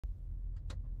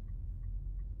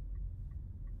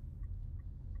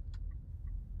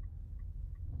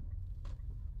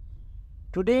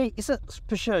Today is a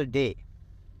special day.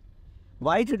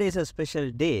 Why today is a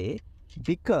special day?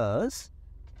 Because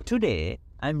today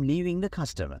I'm leaving the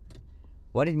customer.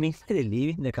 What it means to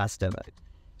leaving the customer.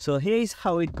 So here is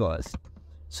how it goes.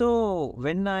 So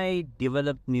when I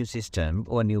develop new system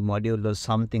or new module or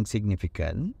something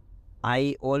significant,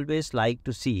 I always like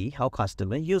to see how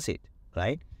customer use it,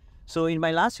 right? So in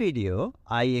my last video,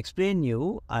 I explained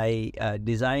you, I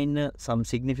designed some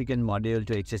significant module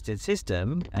to existing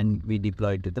system and we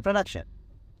deployed to the production,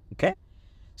 okay?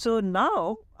 So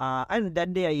now, and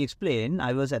that day I explained,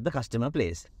 I was at the customer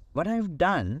place. What I've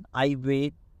done, I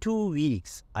wait 2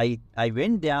 weeks. I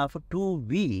went there for 2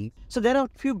 weeks. So there are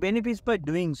a few benefits by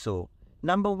doing so.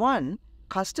 Number one,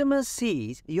 customer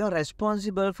sees you're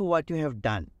responsible for what you have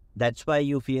done. That's why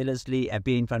you fearlessly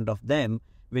appear in front of them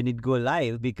when it go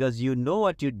live, because you know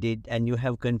what you did and you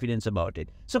have confidence about it.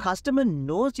 So customer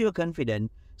knows you're confident.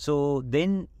 So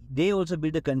then they also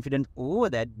build a confidence over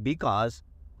that, because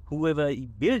whoever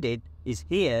built it is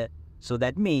here. So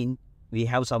that means we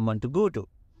have someone to go to.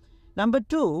 Number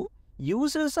two,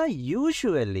 users are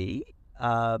usually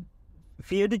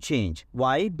fear to change.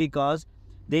 Why? Because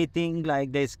they think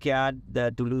like they're scared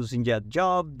to losing their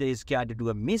job. They're scared to do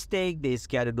a mistake. They're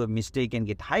scared to do a mistake and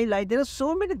get highlighted. There are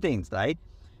so many things, right?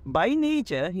 By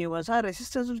nature, humans are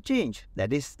resistant to change.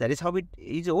 That is how it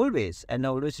is always and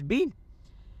always been.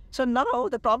 So now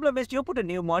the problem is you put a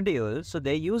new module. So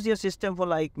they use your system for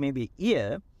like maybe a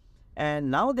year. And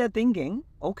now they're thinking,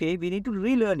 okay, we need to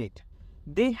relearn it.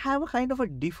 They have a kind of a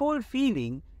default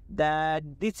feeling that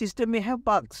this system may have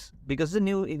bugs, because the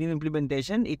new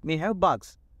implementation, it may have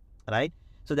bugs, right?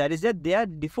 So that is their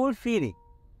default feeling.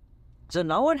 So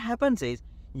now what happens is,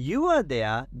 you are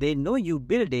there, they know you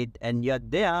build it and you're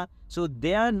there, so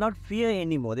they are not fear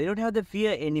anymore. They don't have the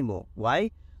fear anymore.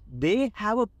 Why? They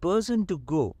have a person to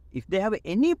go. If they have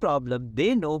any problem,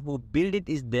 they know who built it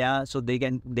is there, so they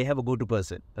have a go-to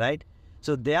person, right?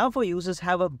 So therefore, users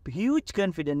have a huge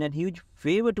confidence and huge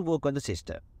favor to work on the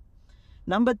system.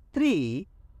 Number three,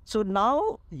 so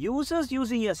now users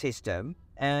using your system,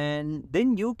 and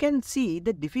then you can see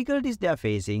the difficulties they are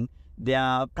facing,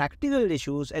 their practical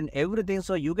issues and everything,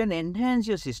 so you can enhance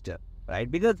your system,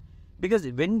 right? Because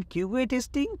when QA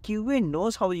testing, QA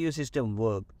knows how your system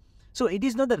works. So it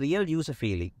is not the real user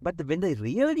feeling, but when the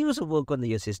real user work on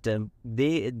your system,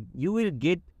 you will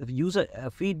get user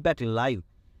feedback live.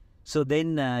 So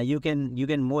then you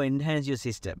can more enhance your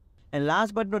system. And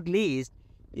last but not least,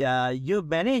 your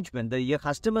management, your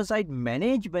customer side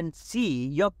management see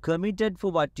you're committed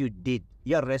for what you did.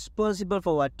 You're responsible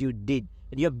for what you did.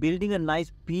 And you're building a nice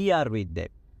PR with them,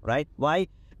 right? Why?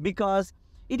 Because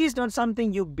it is not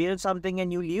something you build something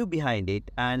and you leave behind it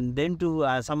and then to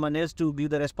someone else to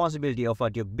give the responsibility of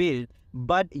what you build,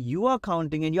 but you are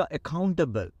counting and you're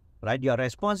accountable, right? You're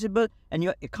responsible and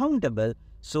you're accountable.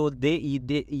 So they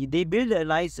build a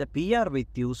nice PR with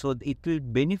you, so it will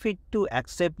benefit to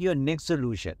accept your next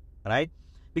solution, right?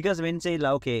 Because when say,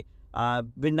 okay,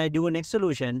 when I do a next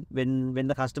solution, when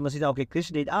the customer says, okay,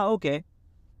 Krish did, okay,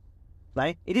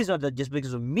 right? It is not that just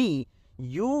because of me.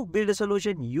 You build a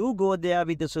solution, you go there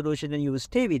with the solution and you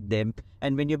stay with them.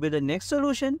 And when you build the next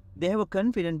solution, they have a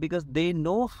confidence because they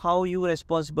know how you are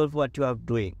responsible for what you are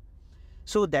doing.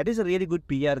 So that is a really good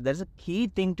PR. That's a key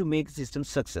thing to make system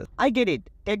success. I get it.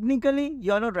 Technically,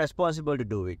 you're not responsible to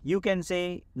do it. You can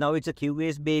say, now it's a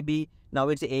QA's baby, now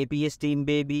it's an APS team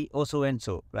baby, or so and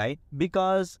so, right?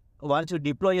 Because once you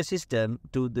deploy a system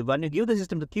when you give the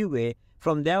system to QA,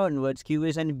 from there onwards,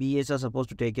 QAs and BAs are supposed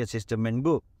to take your system and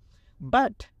go.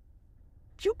 But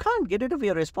you can't get rid of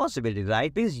your responsibility,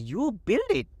 right? Because you build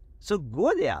it. So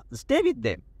go there, stay with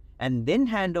them, and then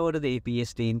hand over to the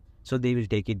APS team, so they will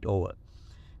take it over.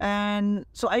 And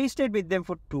so I stayed with them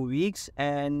for 2 weeks,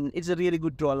 and it's a really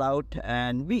good rollout.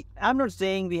 And I'm not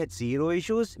saying we had zero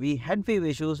issues. We had few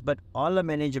issues, but all are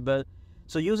manageable.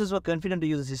 So users were confident to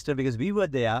use the system because we were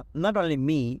there, not only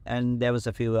me, and there was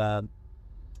a few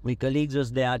my colleagues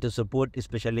was there to support,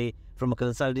 especially from a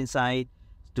consulting side,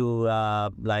 to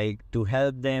to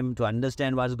help them to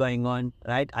understand what's going on,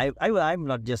 right? I'm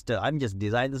not just I'm just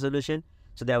design the solution.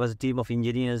 So there was a team of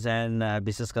engineers and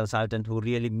business consultant who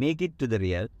really make it to the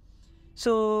real.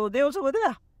 So they also were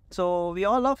there. So we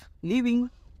all of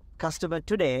leaving customer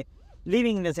today,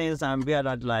 leaving in the sense we are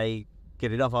not like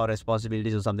get rid of our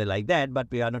responsibilities or something like that, but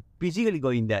we are not physically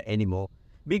going there anymore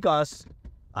because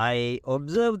I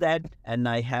observe that and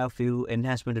I have few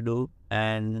enhancement to do,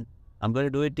 and I'm going to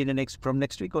do it from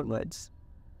next week onwards.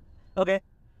 Okay,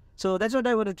 so that's what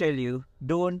I want to tell you.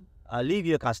 Don't leave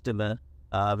your customer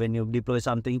when you deploy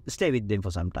something. Stay with them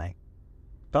for some time.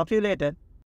 Talk to you later.